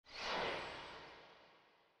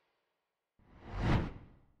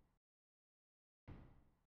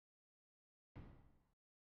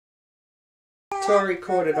Tori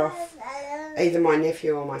caught it off either my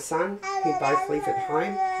nephew or my son, who both live at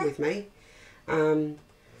home with me.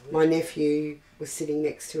 My nephew was sitting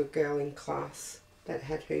next to a girl in class that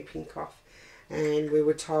had whooping cough, and we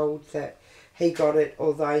were told that he got it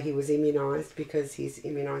although he was immunised because his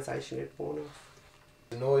immunisation had worn off.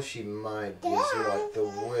 The noise she made was like the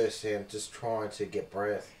worst sound, just trying to get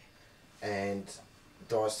breath. And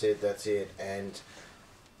Di said that's it. And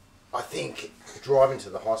I think driving to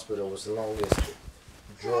the hospital was the longest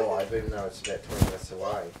drive, even though it's about 20 minutes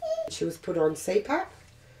away. She was put on CPAP,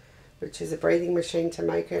 which is a breathing machine to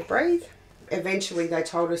make her breathe. Eventually they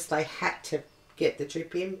told us they had to get the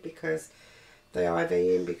drip in, because the IV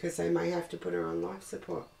in, because they may have to put her on life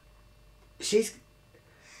support. She's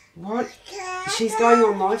going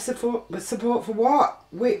on life support, but support for what?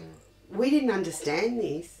 We didn't understand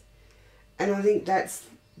this, and I think that's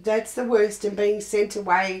the worst. And being sent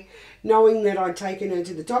away, knowing that I'd taken her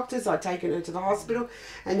to the doctors, I'd taken her to the hospital,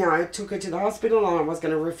 and now I took her to the hospital and I was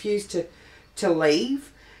going to refuse to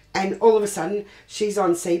leave, and all of a sudden she's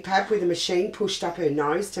on CPAP with a machine pushed up her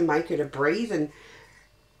nose to make her to breathe, and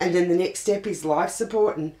then the next step is life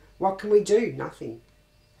support, and what can we do? Nothing.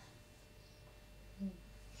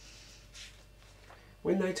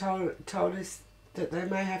 When they told us that they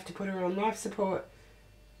may have to put her on life support,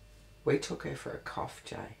 we took her for a cough,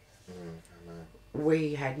 Jay. I know.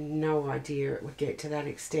 We had no idea it would get to that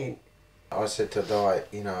extent. I said to Di,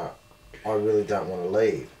 you know, I really don't want to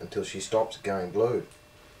leave until she stops going blue.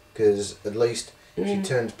 Because at least if she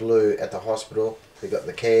turns blue at the hospital, they've got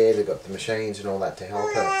the care, they've got the machines and all that to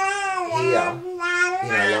help her. Here,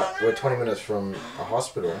 you know, like, we're 20 minutes from a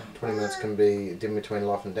hospital. 20 minutes can be in between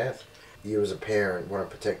life and death. You as a parent want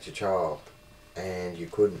to protect your child, and you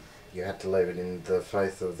couldn't. You had to leave it in the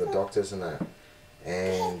faith of the doctors and that.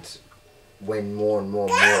 And when more and more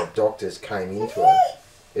doctors came into it,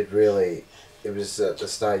 it was at the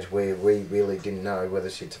stage where we really didn't know whether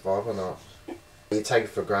she'd survive or not. You take it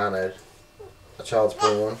for granted, a child's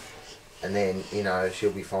born, and then, you know,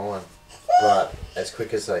 she'll be fine. But as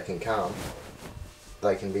quick as they can come,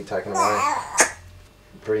 they can be taken away.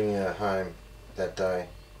 Bringing her home that day,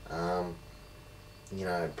 you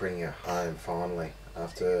know, bringing her home finally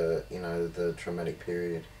after, you know, the traumatic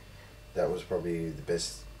period, that was probably the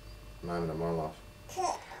best moment of my life.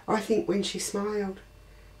 I think when she smiled,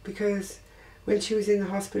 because when she was in the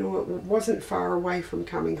hospital, it wasn't far away from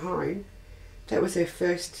coming home. That was her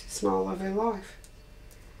first smile of her life.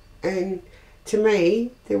 And to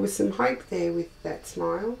me, there was some hope there with that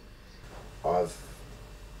smile. I've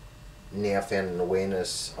now found an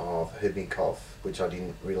awareness of whooping cough, which I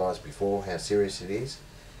didn't realise before how serious it is.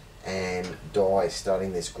 And Di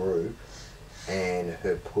starting this group and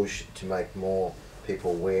her push to make more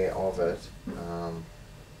people aware of it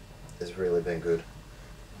has really been good.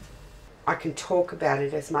 I can talk about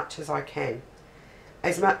it as much as I can.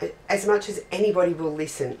 As much as anybody will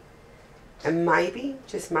listen. And maybe,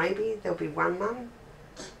 just maybe, there'll be one mum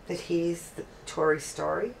that hears the Tori's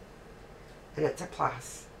story, and it's a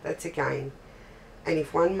plus. That's a gain. And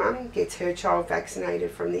if one mum gets her child vaccinated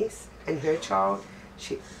from this, and her child,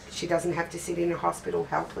 she doesn't have to sit in a hospital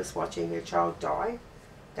helpless watching her child die,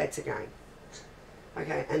 that's a gain.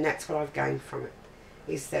 Okay, and that's what I've gained from it,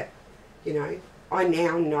 is that, you know, I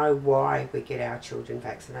now know why we get our children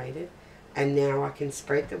vaccinated, and now I can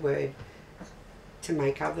spread the word to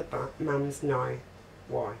make other mums know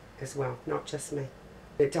why as well, not just me.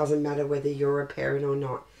 It doesn't matter whether you're a parent or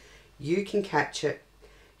not. You can catch it.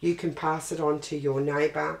 You can pass it on to your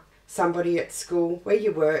neighbour, somebody at school, where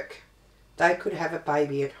you work. They could have a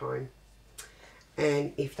baby at home.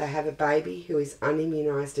 And if they have a baby who is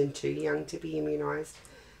unimmunised and too young to be immunised,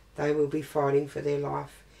 they will be fighting for their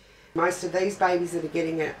life. Most of these babies that are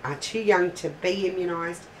getting it are too young to be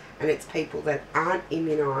immunised, and it's people that aren't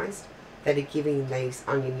immunised that are giving these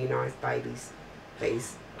unimmunised babies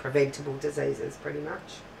these preventable diseases, pretty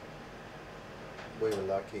much. We were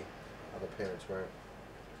lucky, other parents weren't.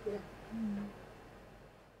 Yeah.